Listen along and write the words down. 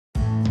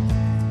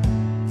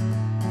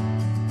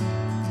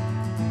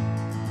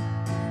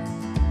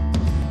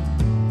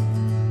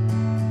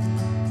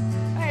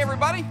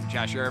everybody.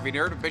 Josh, your RV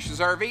nerd of Bish's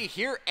RV,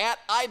 here at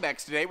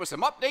Ibex today with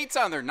some updates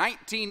on their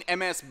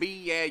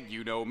 19MSB. Yeah,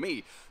 you know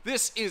me.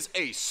 This is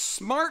a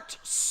smart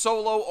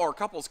solo or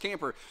couples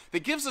camper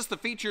that gives us the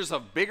features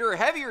of bigger,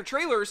 heavier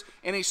trailers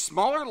and a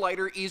smaller,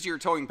 lighter, easier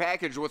towing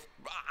package with,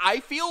 I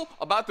feel,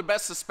 about the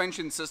best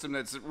suspension system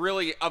that's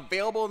really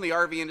available in the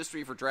RV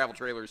industry for travel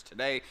trailers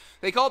today.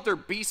 They call it their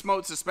beast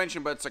mode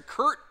suspension, but it's a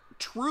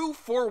true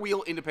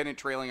four-wheel independent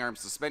trailing arm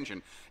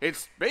suspension.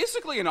 It's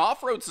basically an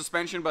off-road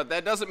suspension, but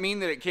that doesn't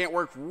mean that it can't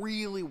work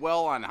really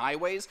well on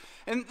highways.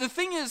 And the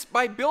thing is,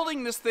 by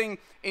building this thing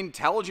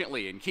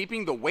intelligently and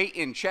keeping the weight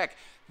in check,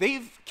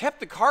 they've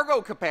kept the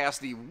cargo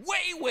capacity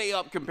way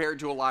up compared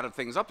to a lot of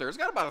things up there. It's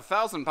got about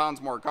 1,000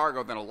 pounds more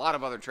cargo than a lot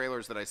of other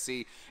trailers that I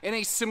see in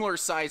a similar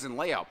size and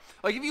layout.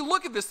 Like, if you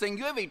look at this thing,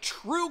 you have a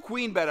true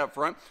queen bed up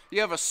front,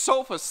 you have a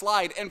sofa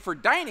slide, and for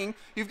dining,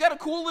 you've got a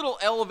cool little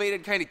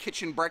elevated kind of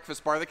kitchen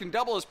breakfast bar that can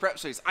double as prep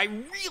space. I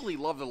really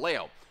love the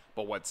layout.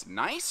 But what's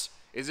nice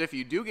is if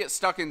you do get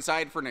stuck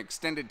inside for an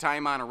extended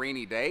time on a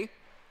rainy day,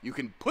 you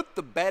can put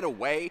the bed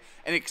away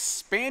and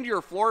expand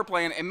your floor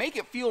plan and make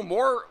it feel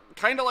more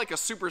kind of like a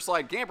super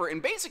slide camper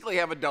and basically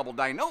have a double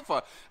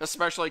dinofa,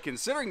 especially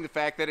considering the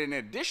fact that in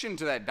addition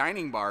to that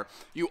dining bar,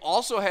 you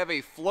also have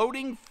a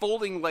floating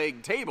folding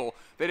leg table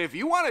that if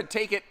you want to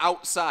take it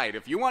outside,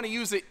 if you want to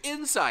use it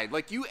inside,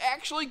 like you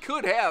actually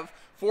could have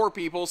 4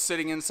 people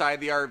sitting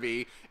inside the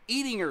RV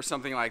eating or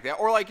something like that,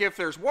 or like if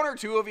there's 1 or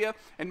 2 of you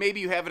and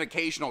maybe you have an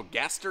occasional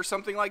guest or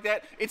something like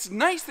that, it's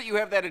nice that you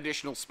have that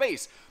additional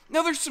space.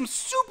 Now there's some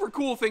super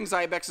cool things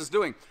Ibex is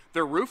doing.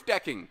 Their roof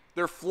decking,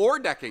 their floor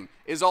decking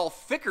is all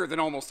thicker than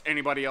almost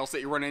anybody else that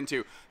you run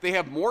into. They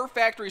have more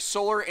factory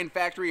solar and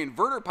factory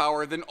inverter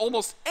power than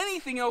almost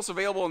anything else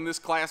available in this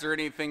class or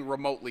anything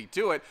remotely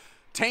to it.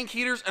 Tank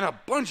heaters and a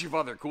bunch of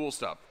other cool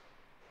stuff.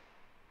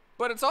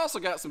 But it's also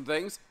got some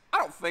things I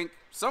don't think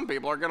some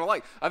people are going to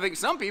like. I think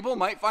some people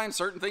might find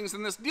certain things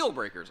in this deal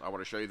breakers. I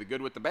want to show you the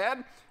good with the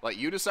bad, let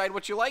you decide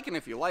what you like, and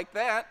if you like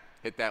that,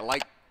 hit that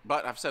like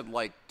button. I've said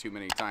like too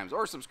many times,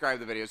 or subscribe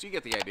to the videos. You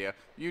get the idea.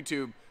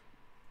 YouTube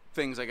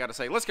things I got to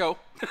say. Let's go.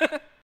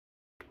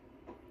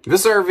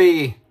 This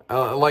RV,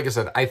 like I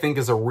said, I think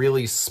is a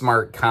really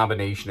smart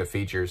combination of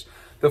features.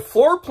 The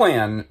floor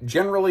plan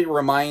generally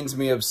reminds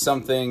me of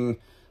something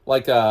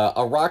like a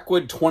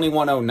Rockwood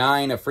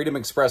 2109, a Freedom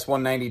Express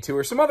 192,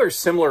 or some other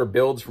similar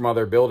builds from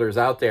other builders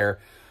out there.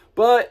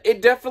 But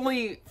it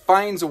definitely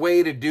finds a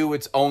way to do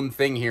its own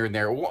thing here and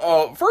there.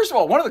 First of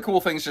all, one of the cool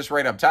things just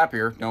right up top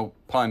here, no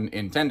pun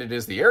intended,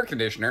 is the air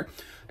conditioner.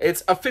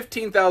 It's a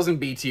 15,000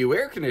 BTU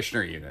air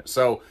conditioner unit.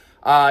 So,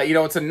 you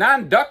know, it's a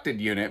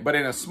non-ducted unit, but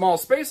in a small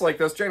space like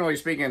this, generally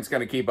speaking, it's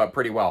going to keep up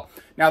pretty well.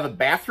 Now, the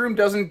bathroom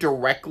doesn't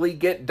directly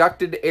get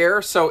ducted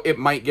air, so it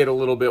might get a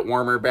little bit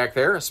warmer back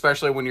there,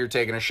 especially when you're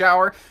taking a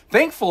shower.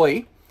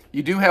 Thankfully,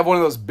 you do have one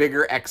of those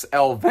bigger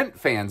XL vent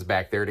fans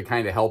back there to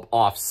kind of help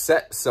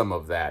offset some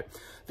of that.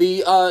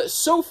 The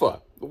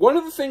sofa, one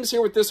of the things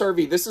here with this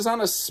RV, this is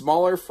on a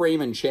smaller frame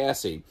and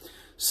chassis.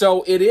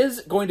 So it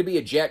is going to be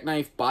a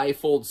jackknife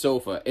bifold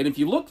sofa. And if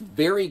you look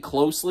very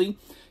closely,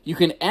 you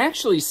can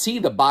actually see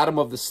the bottom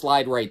of the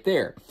slide right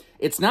there.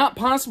 It's not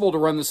possible to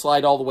run the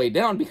slide all the way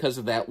down because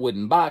of that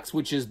wooden box,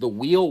 which is the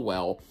wheel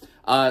well.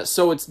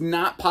 So it's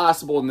not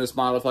possible in this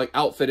model to like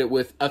outfit it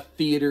with a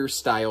theater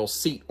style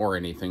seat or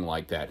anything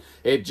like that.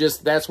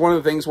 That's one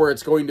of the things where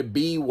it's going to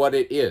be what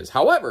it is.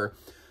 However,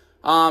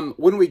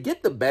 when we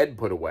get the bed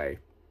put away,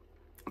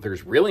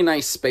 there's really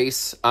nice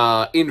space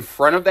in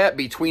front of that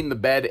between the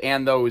bed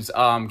and those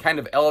kind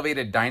of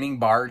elevated dining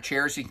bar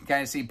chairs you can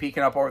kind of see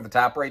peeking up over the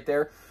top right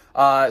there.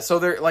 So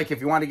they're like,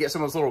 if you want to get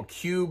some of those little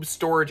cube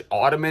storage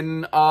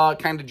ottoman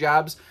kind of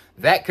jobs,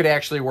 that could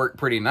actually work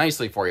pretty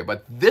nicely for you.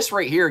 But this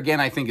right here, again,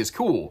 I think is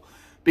cool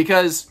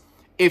because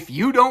if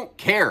you don't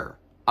care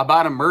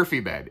about a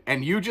Murphy bed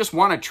and you just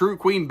want a true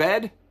queen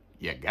bed,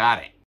 you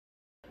got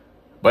it.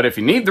 But if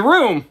you need the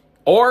room,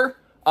 or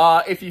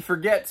if you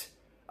forget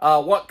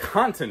what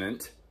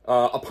continent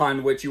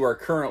upon which you are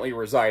currently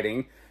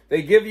residing,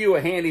 they give you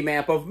a handy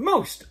map of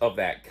most of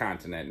that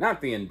continent, not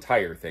the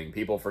entire thing.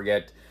 People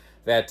forget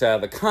that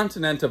the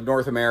continent of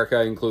North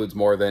America includes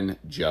more than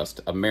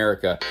just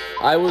America.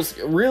 I was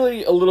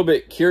really a little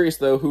bit curious,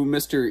 though, who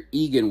Mr.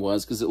 Egan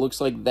was, because it looks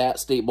like that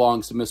state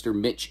belongs to Mr.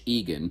 Mitch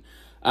Egan.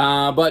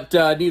 But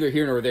neither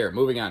here nor there.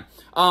 Moving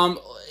on.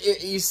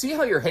 You see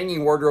how your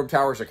hanging wardrobe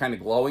towers are kind of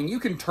glowing? You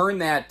can turn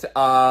that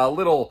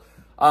little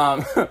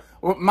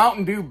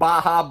Mountain Dew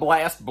Baja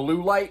Blast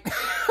blue light.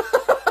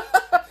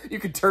 You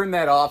can turn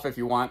that off if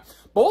you want.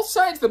 Both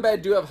sides of the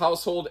bed do have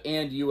household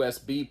and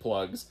USB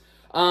plugs.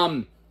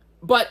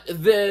 But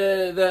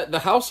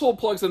the household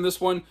plugs on this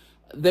one,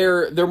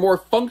 they're more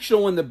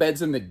functional when the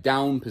bed's in the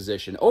down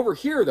position. Over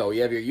here, though,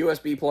 you have your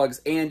USB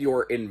plugs and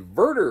your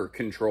inverter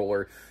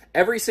controller.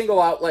 Every single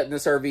outlet in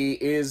this RV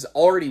is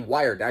already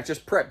wired, not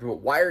just prepped, but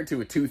wired to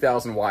a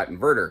 2,000 watt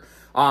inverter.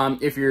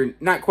 If you're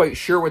not quite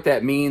sure what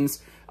that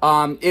means,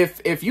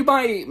 if you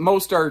buy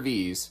most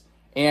RVs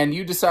and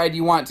you decide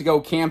you want to go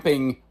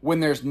camping when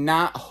there's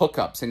not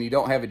hookups and you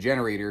don't have a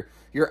generator,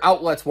 your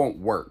outlets won't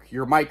work.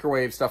 Your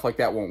microwave, stuff like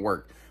that won't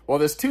work. Well,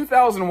 this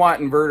 2,000 watt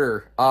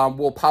inverter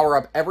will power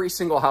up every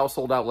single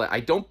household outlet. I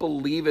don't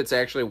believe it's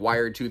actually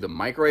wired to the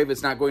microwave.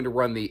 It's not going to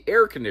run the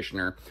air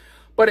conditioner,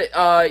 but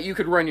you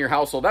could run your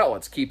household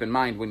outlets. Keep in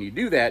mind, when you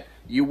do that,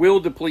 you will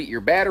deplete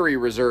your battery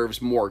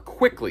reserves more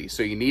quickly.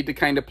 So you need to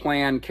kind of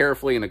plan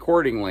carefully and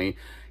accordingly.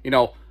 You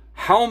know,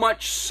 how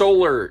much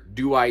solar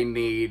do I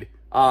need?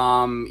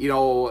 You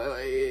know,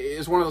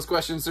 is one of those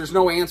questions. There's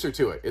no answer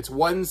to it.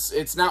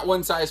 It's not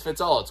one size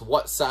fits all. It's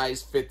what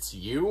size fits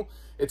you.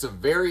 It's a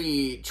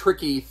very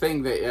tricky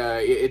thing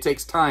that it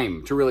takes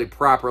time to really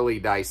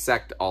properly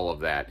dissect all of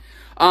that.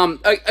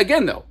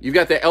 Again, though, you've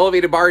got the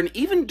elevated bar, and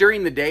even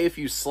during the day, if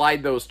you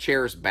slide those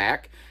chairs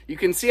back, you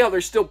can see how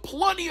there's still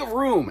plenty of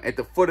room at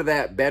the foot of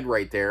that bed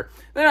right there.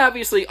 Then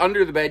obviously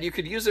under the bed, you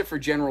could use it for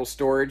general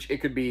storage. It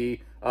could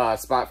be a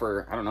spot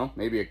for, I don't know,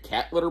 maybe a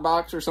cat litter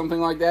box or something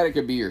like that. It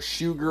could be your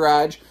shoe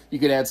garage. You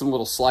could add some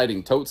little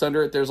sliding totes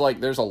under it. There's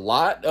a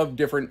lot of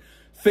different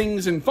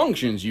things and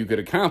functions you could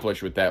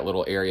accomplish with that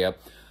little area.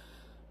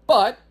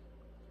 But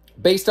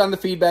based on the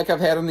feedback I've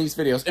had on these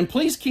videos, and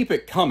please keep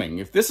it coming.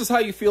 If this is how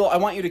you feel, I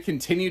want you to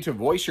continue to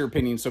voice your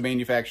opinion so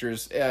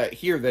manufacturers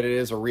hear that it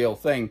is a real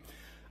thing.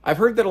 I've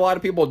heard that a lot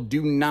of people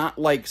do not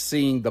like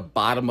seeing the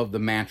bottom of the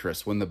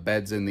mattress when the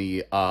bed's in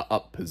the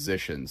up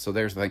position. So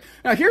there's the thing.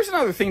 Now, here's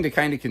another thing to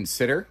kind of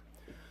consider.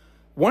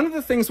 One of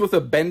the things with a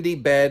bendy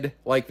bed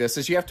like this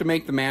is you have to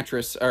make the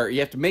mattress, or you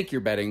have to make your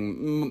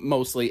bedding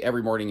mostly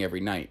every morning, every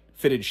night.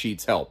 Fitted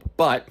sheets help.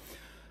 But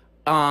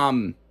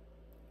when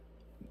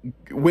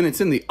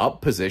it's in the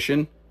up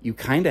position, you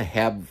kind of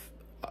have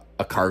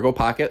a cargo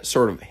pocket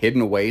sort of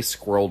hidden away,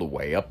 squirreled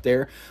away up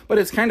there. But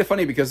it's kind of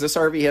funny because this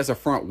RV has a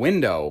front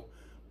window,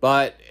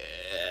 but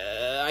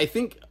I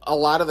think a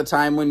lot of the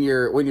time when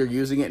you're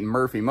using it in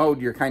Murphy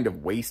mode, you're kind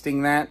of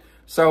wasting that.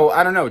 So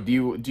I don't know, do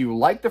you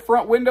like the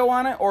front window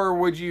on it, or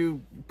would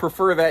you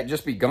prefer that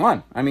just be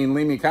gone? I mean,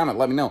 leave me a comment,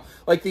 let me know.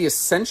 Like the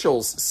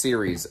Essentials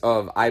series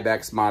of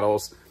Ibex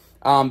models,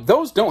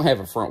 those don't have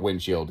a front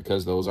windshield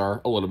because those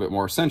are a little bit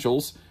more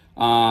Essentials.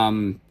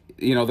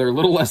 You know, they're a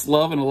little less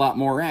love and a lot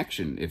more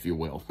action, if you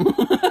will.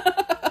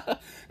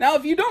 Now,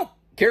 if you don't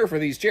care for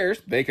these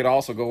chairs, they could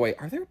also go away.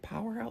 Are there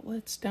power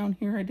outlets down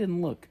here? I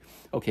didn't look.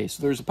 Okay,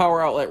 so there's a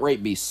power outlet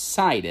right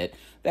beside it.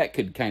 That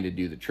could kind of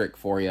do the trick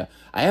for you.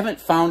 I haven't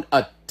found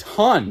a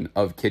ton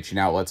of kitchen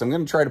outlets. I'm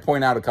going to try to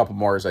point out a couple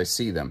more as I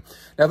see them.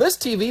 Now, this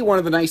TV, one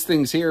of the nice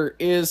things here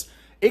is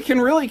it can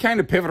really kind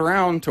of pivot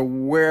around to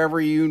wherever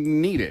you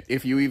need it,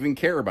 if you even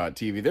care about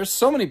TV. There's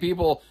so many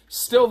people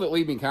still that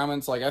leave me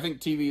comments like, I think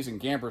TVs and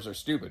campers are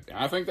stupid. And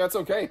I think that's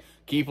okay.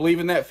 Keep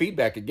leaving that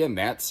feedback. Again,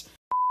 that's...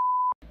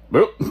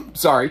 Oop,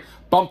 sorry,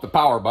 bumped the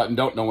power button.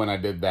 Don't know when I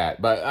did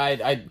that. But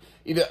I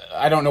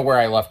don't know where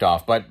I left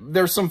off. But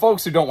there's some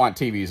folks who don't want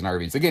TVs and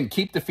RVs. Again,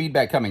 keep the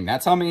feedback coming.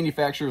 That's how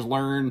manufacturers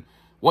learn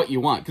what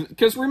you want.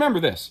 Because remember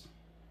this,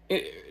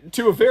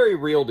 to a very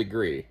real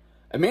degree,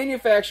 a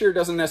manufacturer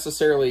doesn't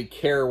necessarily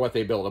care what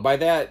they build. And by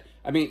that,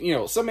 I mean, you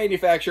know, some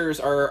manufacturers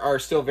are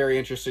still very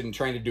interested in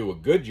trying to do a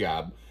good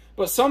job.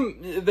 But some,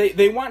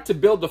 they want to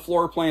build the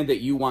floor plan that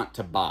you want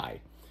to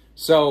buy.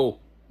 So...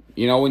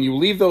 you know, when you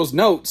leave those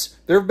notes,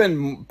 there have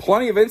been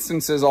plenty of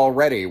instances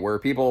already where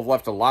people have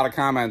left a lot of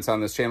comments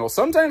on this channel,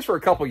 sometimes for a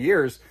couple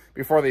years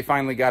before they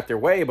finally got their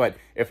way. But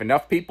if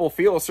enough people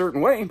feel a certain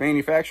way,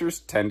 manufacturers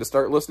tend to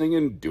start listening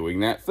and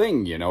doing that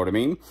thing, you know what I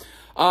mean?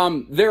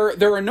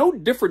 There are no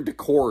different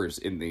decors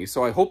in these,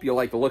 so I hope you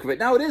like the look of it.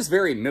 Now, it is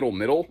very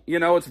middle, you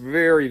know, it's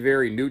very,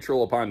 very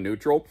neutral upon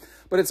neutral,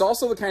 but it's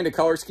also the kind of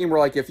color scheme where,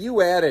 like, if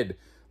you added...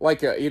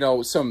 like, you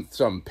know,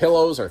 some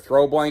pillows or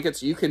throw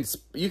blankets, you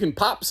can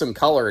pop some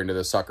color into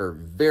the sucker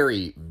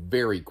very,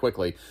 very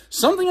quickly.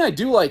 Something I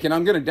do like, and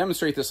I'm going to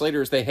demonstrate this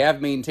later, is they have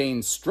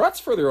maintained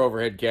struts for their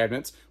overhead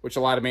cabinets, which a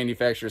lot of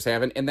manufacturers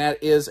haven't, and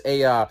that is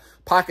a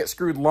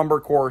pocket-screwed lumber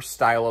core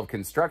style of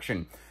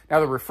construction. Now,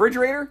 the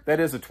refrigerator,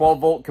 that is a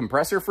 12-volt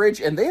compressor fridge,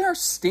 and they are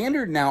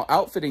standard now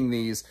outfitting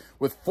these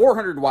with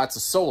 400 watts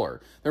of solar.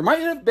 There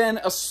might have been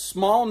a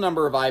small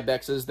number of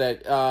Ibexes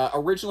that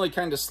originally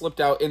kind of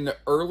slipped out in the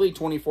early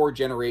 24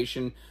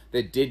 generation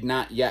that did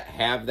not yet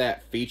have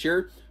that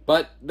feature,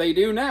 but they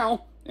do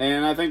now,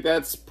 and I think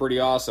that's pretty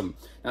awesome.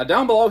 Now,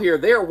 down below here,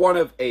 they are one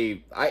of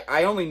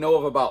I only know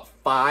of about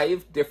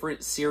 5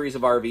 different series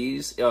of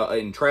RVs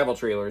in travel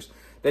trailers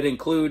that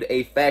include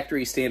a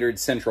factory standard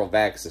central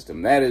vac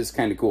system. That is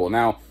kind of cool.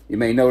 Now, you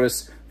may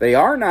notice they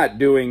are not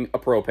doing a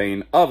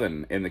propane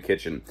oven in the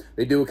kitchen.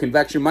 They do a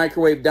convection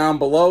microwave down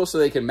below so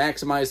they can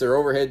maximize their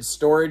overhead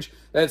storage.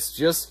 That's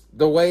just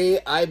the way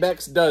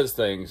Ibex does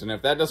things. And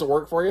if that doesn't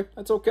work for you,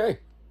 that's okay.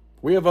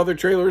 We have other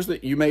trailers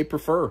that you may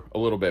prefer a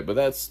little bit, but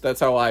that's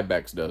how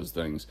Ibex does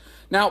things.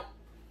 Now,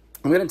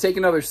 I'm going to take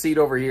another seat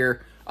over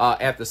here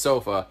at the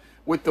sofa.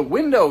 With the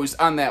windows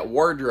on that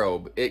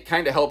wardrobe, it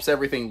kind of helps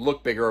everything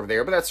look bigger over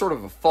there, but that's sort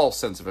of a false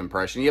sense of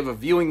impression. You have a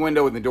viewing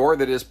window in the door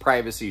that is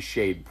privacy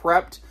shade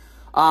prepped.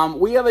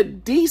 We have a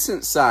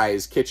decent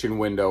sized kitchen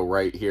window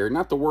right here,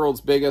 not the world's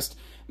biggest.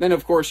 Then,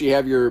 of course, you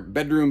have your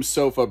bedroom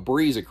sofa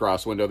breeze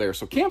across window there.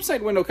 So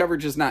campsite window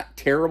coverage is not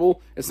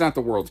terrible. It's not the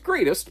world's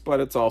greatest,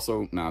 but it's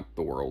also not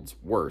the world's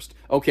worst.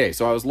 Okay,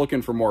 so I was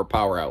looking for more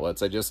power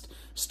outlets. I just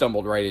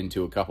stumbled right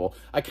into a couple.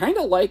 I kind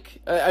of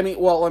like, I mean,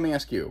 well, let me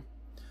ask you.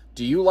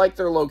 Do you like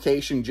their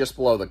location just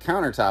below the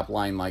countertop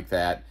line like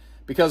that?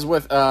 Because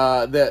with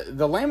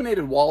the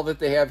laminated wall that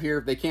they have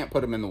here, they can't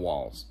put them in the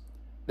walls.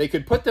 They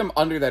could put them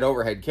under that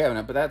overhead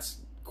cabinet, but that's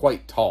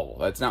quite tall.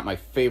 That's not my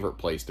favorite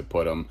place to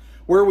put them.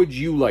 Where would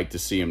you like to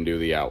see them do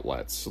the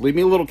outlets? Leave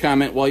me a little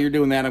comment. While you're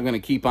doing that, I'm going to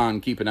keep on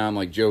keeping on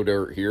like Joe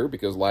Dirt here,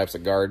 because life's a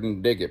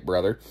garden. Dig it,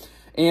 brother.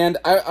 And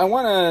I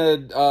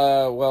want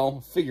to, well,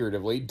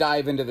 figuratively,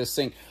 dive into this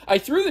sink. I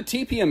threw the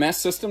TPMS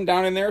system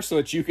down in there so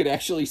that you could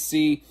actually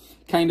see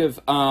kind of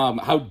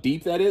how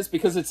deep that is,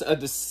 because it's a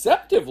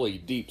deceptively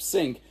deep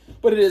sink,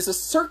 but it is a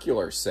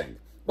circular sink.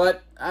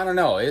 But I don't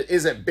know,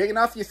 is it big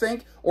enough, you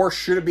think? Or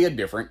should it be a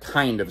different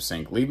kind of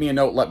sink? Leave me a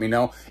note, let me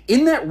know.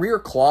 In that rear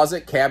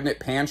closet cabinet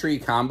pantry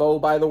combo,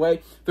 by the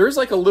way, there's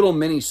like a little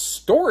mini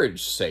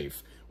storage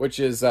safe, which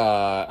is,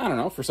 I don't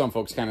know, for some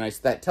folks kind of nice.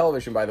 That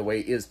television, by the way,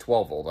 is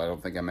 12 volt. I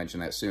don't think I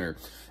mentioned that sooner.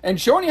 And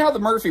showing you how the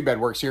Murphy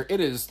bed works here,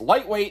 it is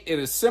lightweight, it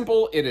is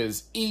simple, it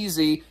is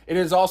easy, it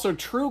is also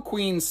true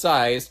queen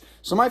sized,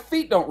 so my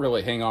feet don't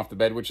really hang off the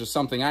bed, which is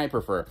something I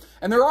prefer.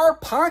 And there are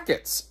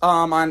pockets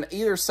on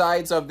either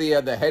sides of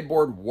the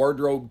headboard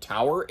wardrobe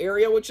tower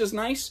area, which is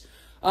nice.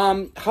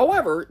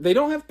 However, they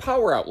don't have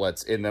power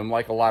outlets in them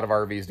like a lot of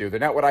RVs do. They're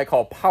not what I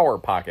call power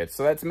pockets,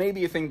 so that's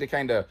maybe a thing to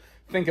kind of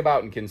think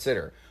about and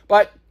consider.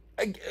 But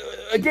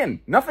again,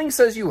 nothing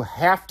says you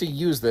have to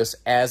use this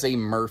as a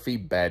Murphy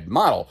bed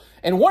model.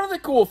 And one of the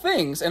cool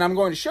things, and I'm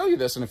going to show you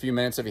this in a few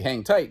minutes if you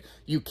hang tight,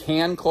 you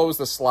can close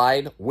the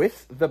slide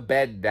with the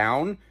bed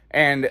down,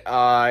 and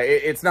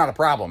it's not a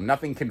problem.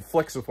 Nothing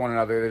conflicts with one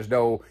another. There's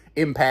no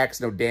impacts,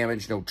 no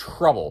damage, no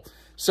trouble.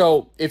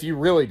 So if you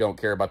really don't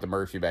care about the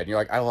Murphy bed, and you're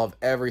like, I love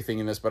everything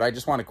in this, but I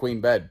just want a queen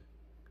bed.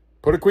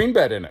 Put a queen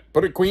bed in it.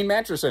 Put a queen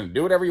mattress in it.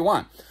 Do whatever you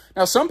want.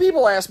 Now, some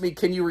people ask me,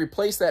 can you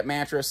replace that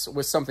mattress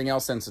with something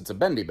else since it's a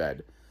bendy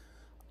bed?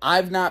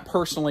 I've not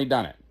personally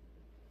done it.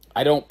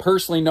 I don't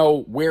personally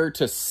know where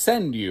to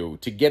send you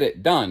to get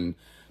it done,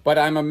 but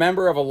I'm a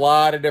member of a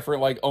lot of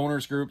different like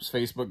owners groups,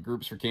 Facebook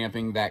groups for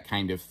camping, that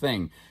kind of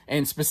thing.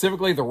 And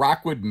specifically the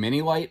Rockwood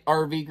Mini Light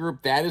RV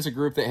group, that is a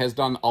group that has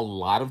done a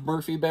lot of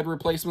Murphy bed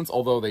replacements,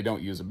 although they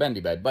don't use a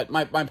bendy bed. But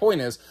my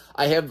point is,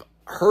 I have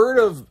heard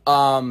of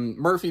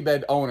Murphy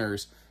bed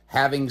owners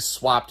having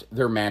swapped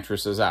their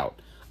mattresses out.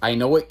 I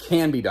know it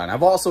can be done.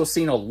 I've also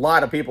seen a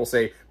lot of people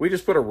say, we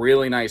just put a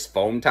really nice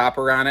foam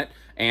topper on it,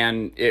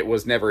 and it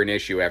was never an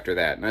issue after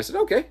that. And I said,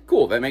 okay,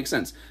 cool, that makes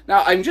sense.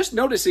 Now, I'm just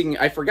noticing,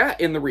 I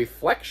forgot in the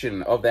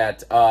reflection of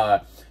that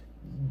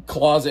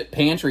closet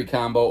pantry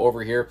combo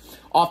over here,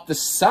 off the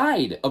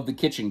side of the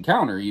kitchen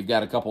counter, you've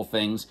got a couple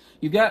things.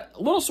 You've got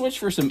a little switch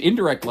for some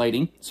indirect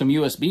lighting, some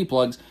USB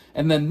plugs,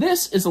 and then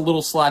this is a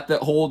little slot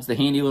that holds the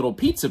handy little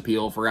pizza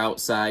peel for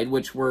outside,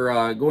 which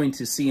we're going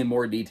to see in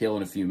more detail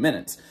in a few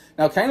minutes.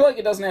 Now, kind of like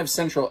it doesn't have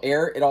central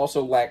air, it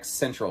also lacks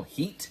central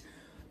heat.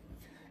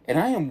 And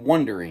I am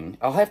wondering,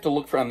 I'll have to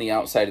look for on the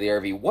outside of the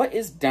RV, what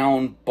is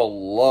down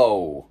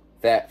below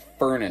that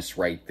furnace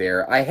right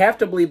there? I have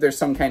to believe there's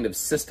some kind of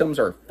systems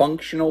or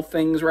functional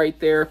things right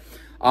there,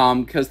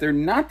 because they're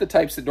not the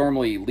types that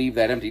normally leave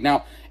that empty.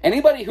 Now,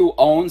 anybody who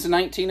owns a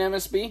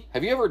 19MSB,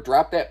 have you ever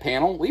dropped that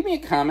panel? Leave me a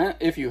comment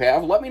if you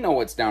have. Let me know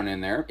what's down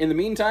in there. In the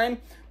meantime,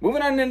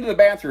 moving on into the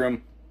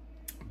bathroom,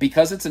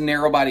 because it's a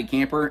narrow body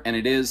camper and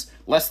it is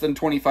less than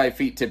 25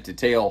 feet tip to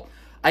tail,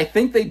 I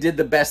think they did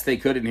the best they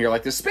could in here.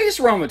 Like, the space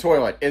around the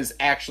toilet is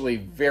actually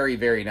very,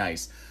 very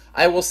nice.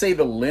 I will say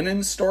the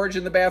linen storage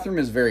in the bathroom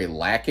is very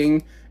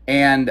lacking,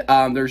 and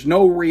there's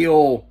no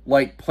real,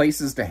 like,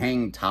 places to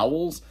hang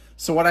towels.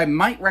 So what I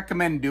might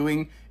recommend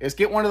doing is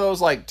get one of those,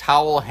 like,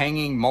 towel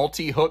hanging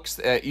multi-hooks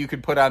that you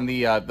could put on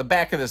the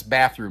back of this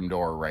bathroom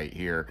door right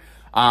here.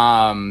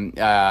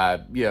 Yeah,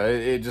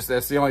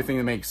 that's the only thing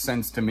that makes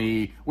sense to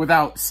me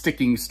without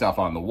sticking stuff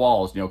on the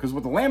walls, you know, because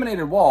with the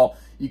laminated wall,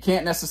 you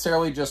can't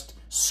necessarily just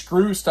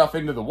screw stuff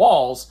into the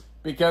walls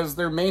because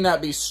there may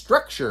not be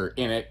structure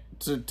in it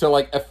to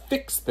like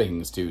affix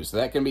things to, so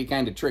that can be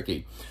kind of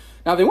tricky.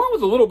 Now, they went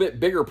with a little bit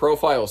bigger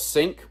profile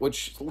sink,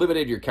 which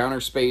limited your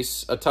counter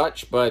space a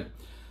touch, but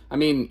I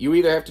mean, you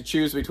either have to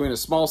choose between a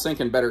small sink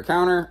and better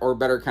counter, or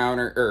better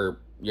counter, or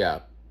yeah,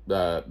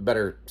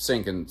 better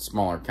sink and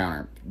smaller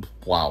counter.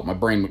 Wow, my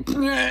brain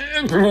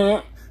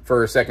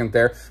for a second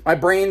there. My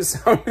brain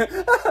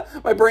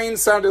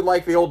sounded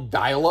like the old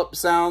dial-up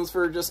sounds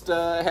for just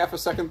half a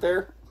second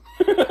there.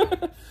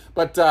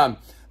 But the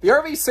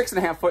RV is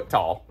 6.5 foot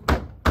tall,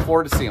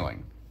 floor to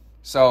ceiling.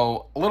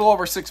 So a little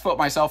over 6 foot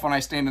myself when I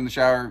stand in the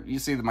shower. You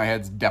see that my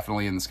head's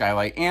definitely in the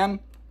skylight, and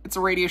it's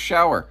a radius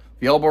shower.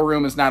 The elbow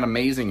room is not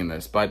amazing in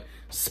this, but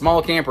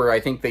small camper,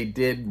 I think they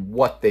did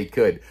what they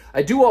could.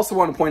 I do also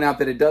want to point out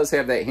that it does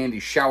have that handy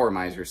shower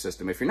miser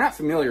system. If you're not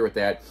familiar with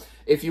that,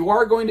 if you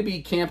are going to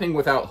be camping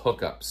without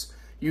hookups,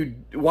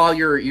 while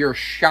your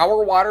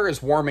shower water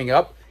is warming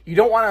up, you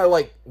don't want to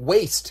like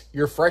waste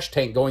your fresh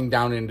tank going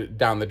down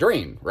the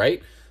drain,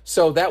 right?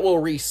 So that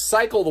will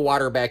recycle the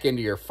water back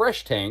into your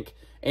fresh tank.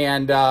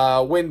 And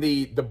when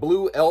the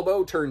blue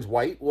elbow turns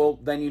white, well,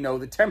 then you know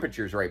the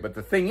temperature's right. But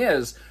the thing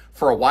is,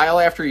 for a while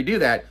after you do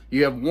that,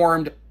 you have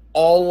warmed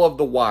all of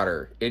the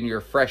water in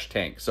your fresh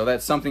tank. So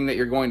that's something that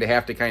you're going to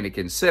have to kind of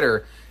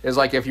consider, is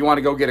like if you want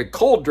to go get a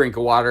cold drink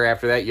of water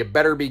after that, you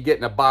better be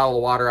getting a bottle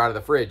of water out of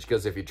the fridge,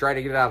 because if you try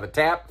to get it out of the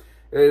tap,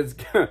 it's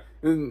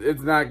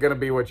not going to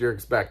be what you're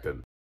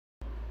expecting.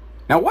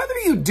 Now, whether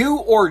you do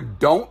or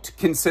don't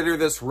consider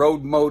this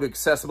road mode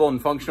accessible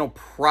and functional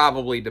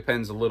probably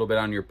depends a little bit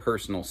on your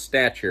personal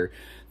stature.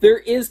 There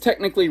is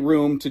technically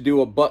room to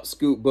do a butt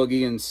scoot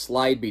boogie and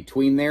slide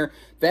between there.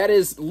 That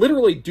is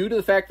literally due to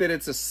the fact that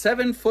it's a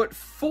 7-foot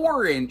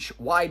 4-inch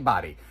wide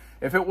body.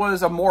 If it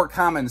was a more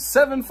common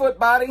 7-foot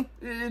body,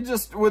 it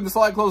just, when the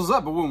slide closes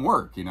up, it wouldn't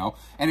work, you know?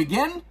 And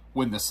again,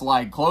 when the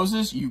slide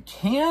closes, you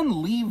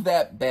can leave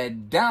that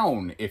bed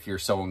down if you're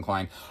so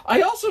inclined.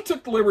 I also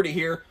took the liberty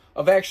here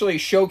of actually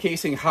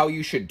showcasing how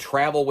you should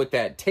travel with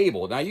that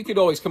table. Now, you could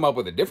always come up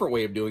with a different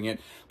way of doing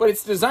it, but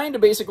it's designed to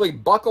basically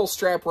buckle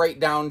strap right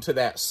down to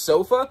that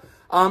sofa.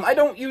 I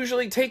don't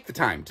usually take the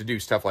time to do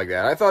stuff like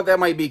that. I thought that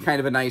might be kind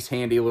of a nice,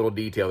 handy little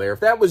detail there. If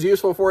that was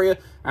useful for you,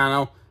 I don't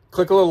know,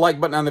 click a little like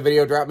button on the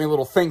video, drop me a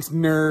little thanks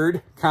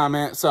nerd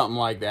comment, something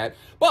like that.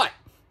 But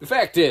the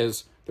fact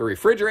is, the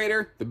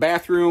refrigerator, the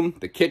bathroom,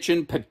 the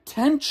kitchen,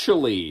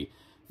 potentially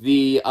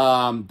the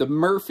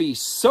Murphy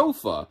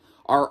sofa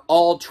are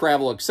all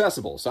travel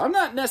accessible. So I'm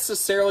not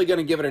necessarily going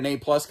to give it an A+,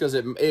 because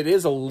it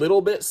is a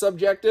little bit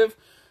subjective.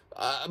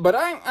 But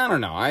I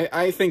don't know.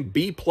 I think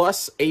B+,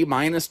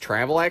 A-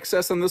 travel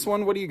access on this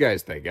one. What do you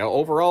guys think?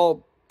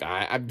 Overall,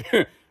 I've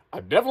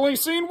definitely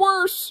seen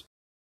worse.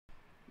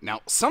 Now,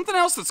 something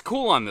else that's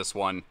cool on this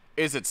one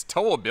is its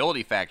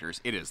towability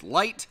factors. It is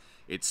light,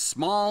 it's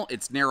small,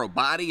 it's narrow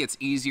body, it's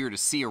easier to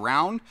see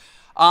around.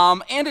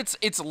 And it's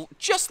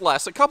just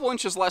less, a couple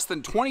inches less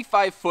than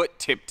 25-foot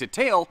tip to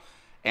tail.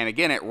 And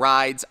again, it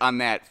rides on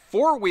that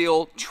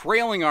 4-wheel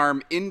trailing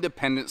arm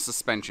independent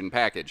suspension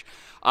package.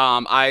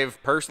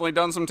 I've personally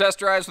done some test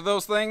drives with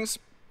those things.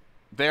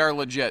 They are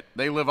legit.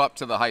 They live up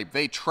to the hype.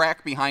 They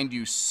track behind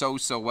you so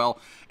well.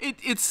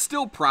 It's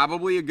still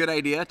probably a good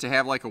idea to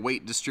have like a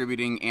weight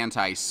distributing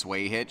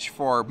anti-sway hitch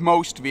for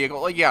most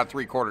vehicles. Like, yeah, a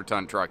 3/4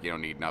 ton truck, you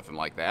don't need nothing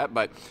like that.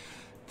 But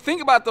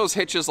think about those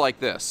hitches like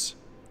this.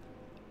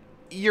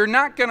 You're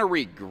not going to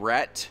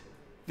regret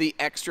the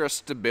extra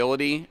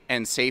stability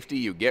and safety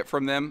you get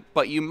from them,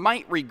 but you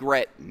might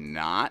regret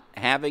not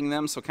having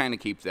them, so kind of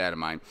keep that in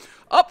mind.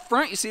 Up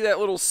front, you see that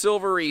little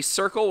silvery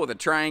circle with a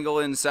triangle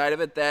inside of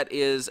it. That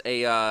is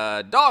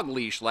a dog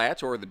leash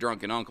latch, or the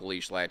drunken uncle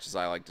leash latch, as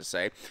I like to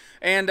say.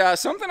 And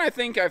something I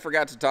think I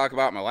forgot to talk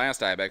about in my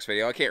last Ibex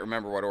video, I can't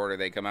remember what order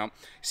they come out.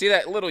 See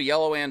that little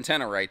yellow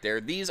antenna right there?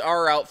 These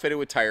are outfitted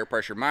with tire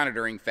pressure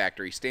monitoring,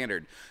 factory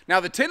standard. Now,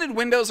 the tinted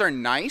windows are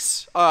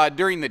nice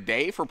during the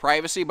day for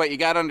privacy, but you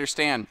got to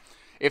understand,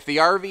 if the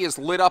RV is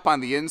lit up on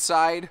the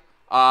inside,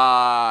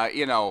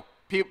 you know,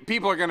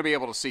 people are going to be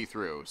able to see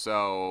through.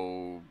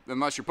 So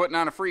unless you're putting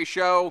on a free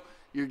show,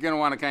 you're going to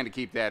want to kind of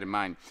keep that in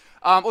mind.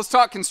 Let's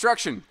talk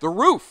construction. The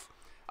roof.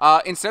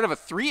 Instead of a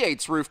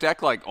 3/8 roof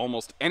deck like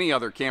almost any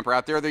other camper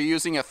out there, they're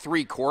using a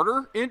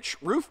 3/4 inch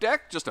roof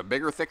deck, just a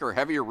bigger, thicker,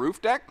 heavier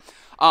roof deck.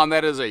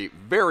 That is a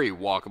very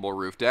walkable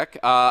roof deck.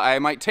 I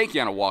might take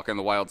you on a walk on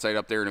the wild side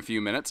up there in a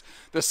few minutes.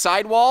 The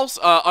sidewalls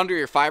under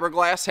your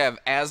fiberglass have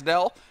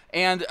Asdel.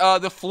 And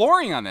the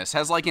flooring on this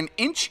has like an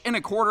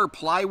 1.25 inch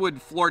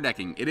plywood floor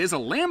decking. It is a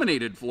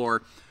laminated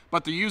floor,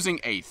 but they're using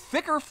a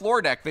thicker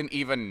floor deck than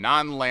even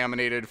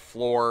non-laminated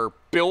floor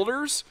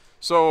builders.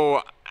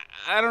 So,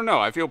 I don't know.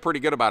 I feel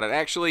pretty good about it.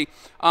 Actually,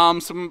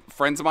 some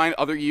friends of mine,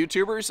 other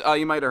YouTubers,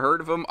 you might have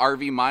heard of them,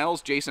 RV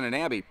Miles, Jason and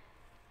Abby,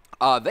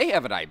 they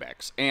have an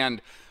Ibex,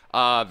 and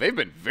they've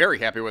been very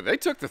happy with it. They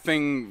took the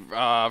thing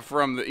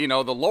from the,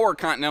 the lower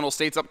continental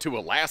states up to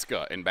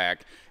Alaska and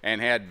back, and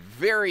had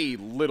very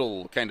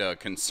little kind of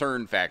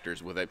concern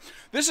factors with it.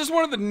 This is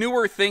one of the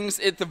newer things.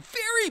 At the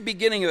very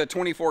beginning of the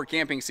 24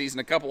 camping season,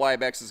 a couple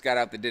Ibexes got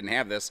out that didn't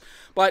have this.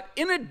 But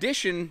in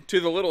addition to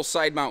the little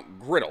side mount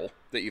griddle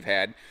that you've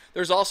had,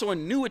 there's also a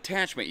new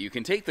attachment. You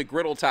can take the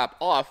griddle top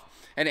off,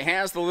 and it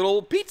has the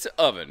little pizza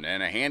oven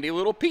and a handy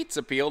little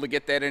pizza peel to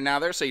get that in and out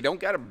of there, so you don't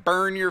got to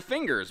burn your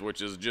fingers,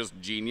 which is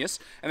just genius.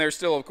 And there's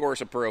still, of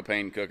course, a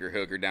propane cooker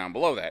hooker down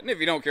below that. And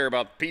if you don't care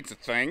about the pizza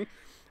thing,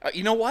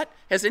 you know what?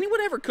 Has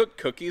anyone ever cooked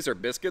cookies or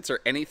biscuits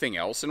or anything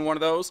else in one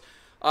of those?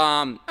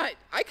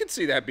 I could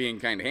see that being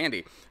kind of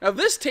handy. Now,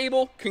 this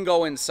table can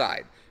go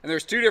inside, and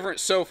there's 2 different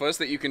sofas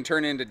that you can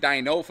turn into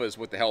dinofas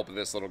with the help of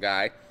this little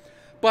guy.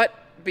 But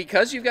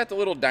because you've got the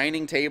little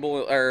dining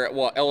table, or,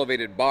 well,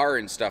 elevated bar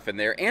and stuff in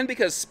there, and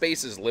because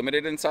space is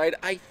limited inside,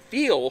 I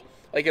feel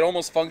like it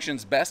almost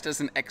functions best as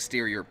an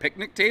exterior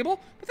picnic table.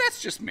 But that's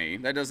just me.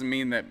 That doesn't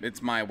mean that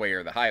it's my way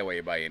or the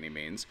highway by any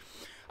means.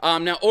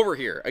 Now, over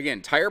here,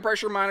 again, tire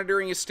pressure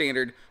monitoring is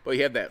standard, but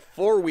you have that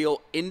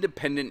 4-wheel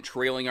independent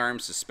trailing arm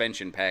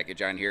suspension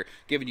package on here,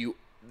 giving you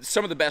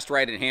some of the best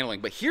ride and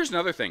handling. But here's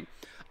another thing.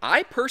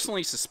 I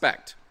personally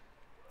suspect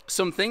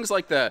some things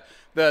like the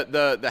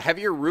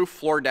heavier roof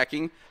floor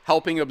decking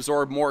helping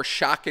absorb more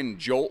shock and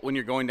jolt when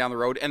you're going down the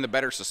road, and the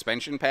better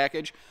suspension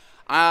package.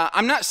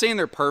 I'm not saying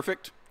they're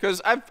perfect,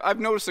 because I've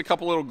noticed a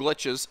couple little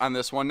glitches on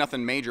this one.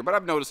 Nothing major, but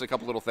I've noticed a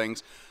couple little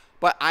things.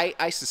 But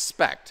I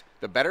suspect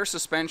the better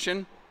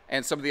suspension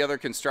and some of the other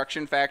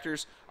construction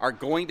factors are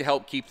going to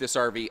help keep this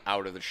RV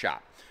out of the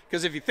shop.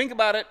 Because if you think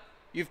about it,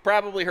 you've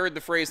probably heard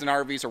the phrase an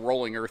RV's a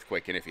rolling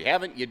earthquake, and if you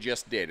haven't, you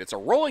just did. It's a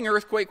rolling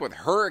earthquake with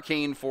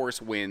hurricane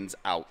force winds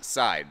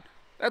outside.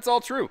 That's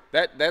all true.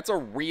 That's a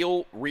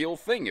real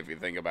thing if you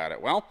think about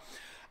it. Well,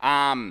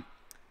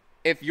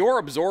 if you're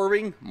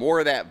absorbing more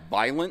of that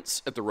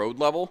violence at the road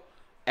level,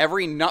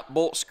 every nut,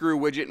 bolt, screw,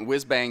 widget, and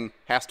whiz-bang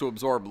has to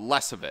absorb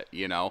less of it,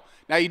 you know.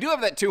 Now, you do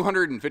have that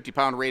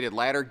 250-pound rated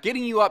ladder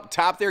getting you up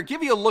top there.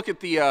 Give you a look at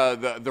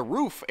the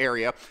roof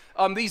area.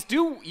 These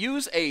do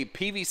use a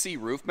PVC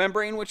roof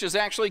membrane, which is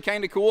actually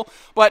kind of cool.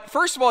 But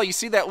first of all, you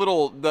see that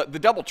little, the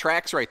double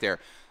tracks right there.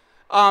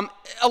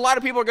 A lot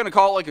of people are going to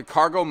call it like a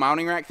cargo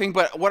mounting rack thing,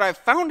 but what I've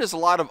found is a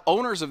lot of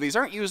owners of these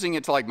aren't using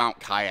it to like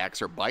mount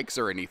kayaks or bikes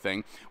or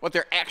anything. What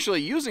they're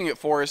actually using it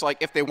for is like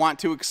if they want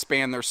to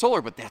expand their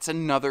solar, but that's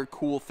another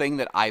cool thing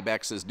that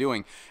Ibex is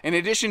doing. In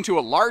addition to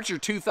a larger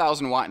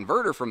 2,000 watt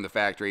inverter from the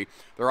factory,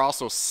 they're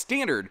also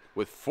standard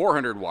with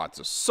 400 watts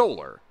of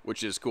solar,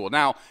 which is cool.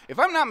 Now, if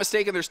I'm not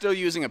mistaken, they're still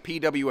using a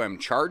PWM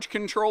charge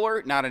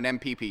controller, not an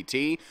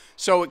MPPT,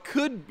 so it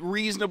could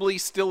reasonably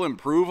still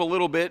improve a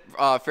little bit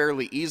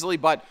fairly easily.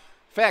 But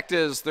fact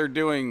is, they're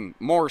doing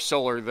more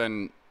solar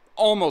than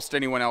almost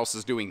anyone else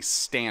is doing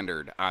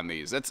standard on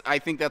these. I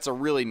think that's a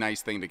really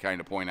nice thing to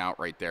kind of point out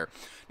right there.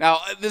 Now,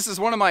 this is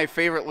one of my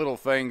favorite little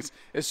things.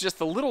 It's just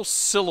the little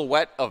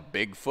silhouette of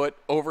Bigfoot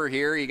over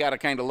here. You got to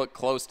kind of look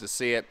close to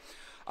see it.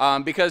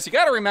 Because you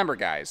got to remember,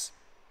 guys,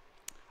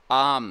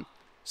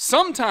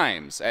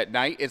 sometimes at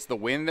night it's the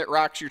wind that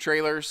rocks your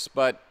trailers,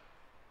 but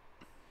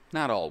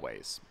not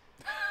always.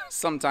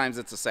 Sometimes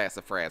it's a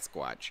sassafras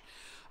squatch.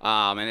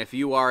 And if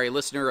you are a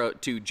listener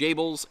to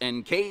Jables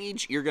and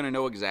Cage, you're going to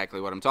know exactly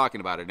what I'm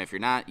talking about. And if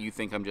you're not, you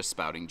think I'm just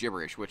spouting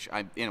gibberish, which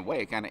I, in a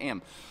way, kind of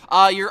am.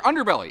 Your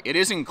underbelly, it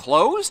is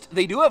enclosed.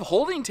 They do have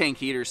holding tank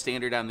heaters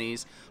standard on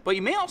these, but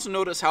you may also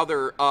notice how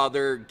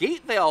their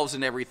gate valves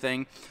and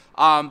everything,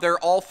 they're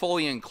all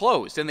fully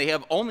enclosed, and they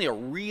have only a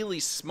really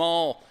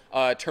small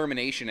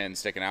termination end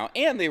sticking out,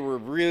 and they were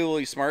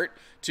really smart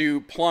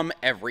to plumb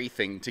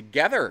everything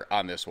together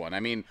on this one.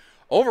 I mean,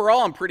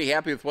 overall, I'm pretty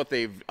happy with what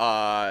they've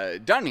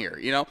done here.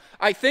 You know,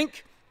 I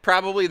think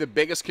probably the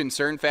biggest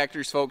concern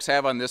factors folks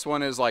have on this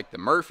one is like the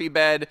Murphy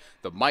bed,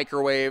 the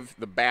microwave,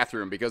 the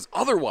bathroom, because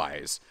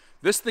otherwise,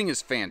 this thing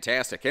is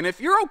fantastic. And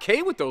if you're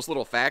okay with those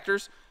little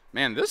factors,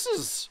 man, this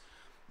is...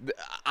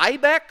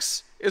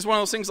 Ibex is one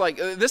of those things like,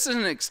 this is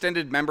an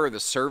extended member of the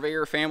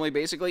Surveyor family,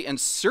 basically,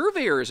 and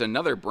Surveyor is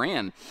another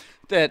brand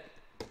that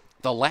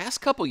the last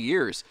couple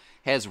years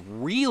has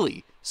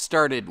really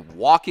started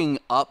walking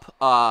up,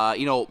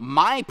 you know,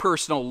 my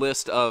personal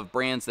list of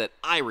brands that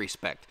I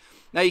respect.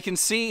 Now, you can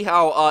see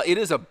how it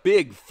is a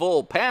big,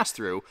 full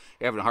pass-through.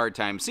 You're having a hard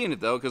time seeing it,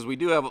 though, because we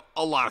do have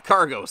a lot of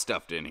cargo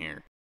stuffed in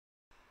here.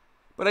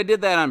 But I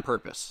did that on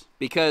purpose,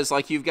 because,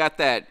 like, you've got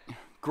that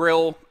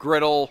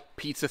griddle,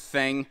 pizza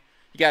thing.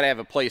 You got to have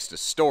a place to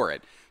store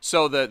it.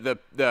 So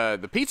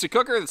the pizza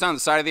cooker that's on the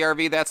side of the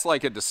RV, that's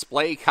like a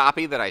display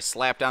copy that I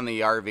slapped on the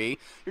RV.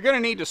 You're going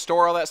to need to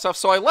store all that stuff.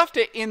 So I left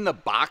it in the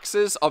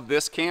boxes of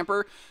this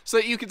camper so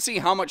that you can see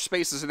how much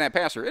space is in that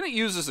pass-through. And it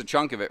uses a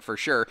chunk of it for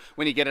sure.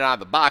 When you get it out of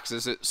the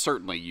boxes, it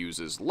certainly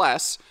uses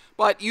less.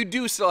 But you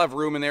do still have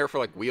room in there for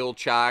like wheel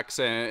chocks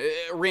and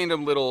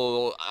random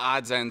little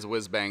odds, ends,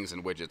 whiz-bangs,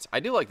 and widgets.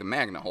 I do like the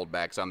magnet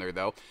holdbacks on there,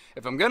 though.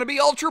 If I'm going to be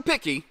ultra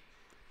picky,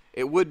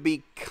 it would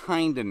be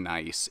kind of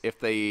nice if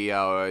they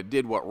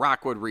did what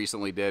Rockwood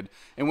recently did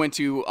and went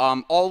to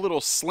all little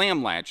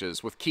slam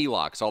latches with key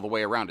locks all the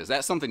way around. Is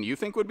that something you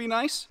think would be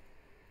nice?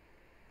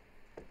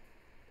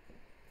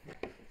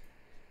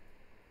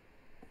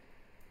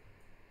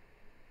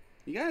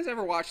 You guys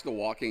ever watch The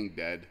Walking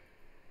Dead?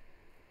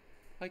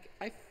 Like,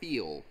 I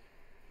feel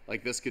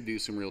like this could do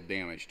some real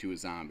damage to a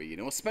zombie, you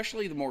know,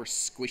 especially the more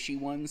squishy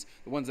ones,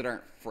 the ones that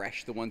aren't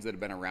fresh, the ones that have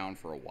been around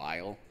for a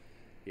while.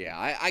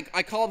 Yeah,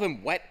 I call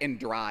them wet and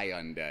dry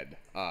undead,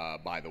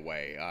 by the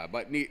way,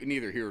 but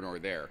neither here nor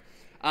there.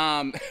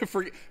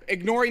 For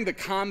ignoring the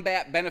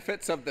combat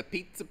benefits of the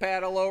pizza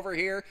paddle over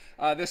here,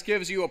 this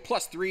gives you a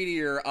 +3 to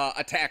your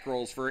attack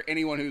rolls for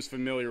anyone who's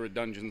familiar with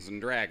Dungeons and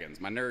Dragons.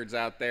 My nerds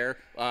out there.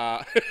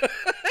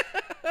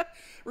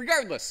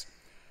 Regardless,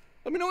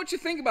 let me know what you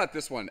think about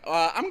this one.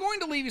 I'm going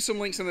to leave you some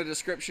links in the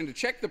description to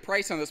check the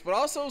price on this, but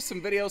also some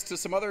videos to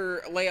some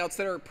other layouts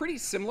that are pretty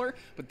similar.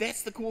 But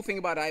that's the cool thing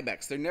about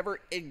Ibex. They're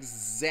never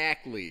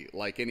exactly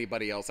like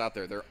anybody else out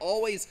there. They're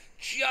always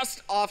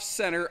just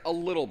off-center a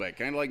little bit,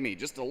 kind of like me.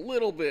 Just a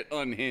little bit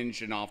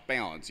unhinged and off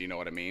balance, you know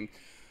what I mean?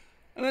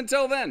 And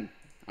until then,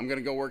 I'm going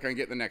to go work on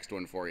getting the next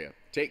one for you.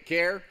 Take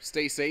care,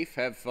 stay safe,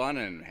 have fun,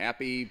 and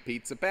happy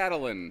pizza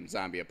paddling,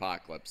 zombie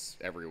apocalypse,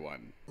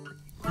 everyone.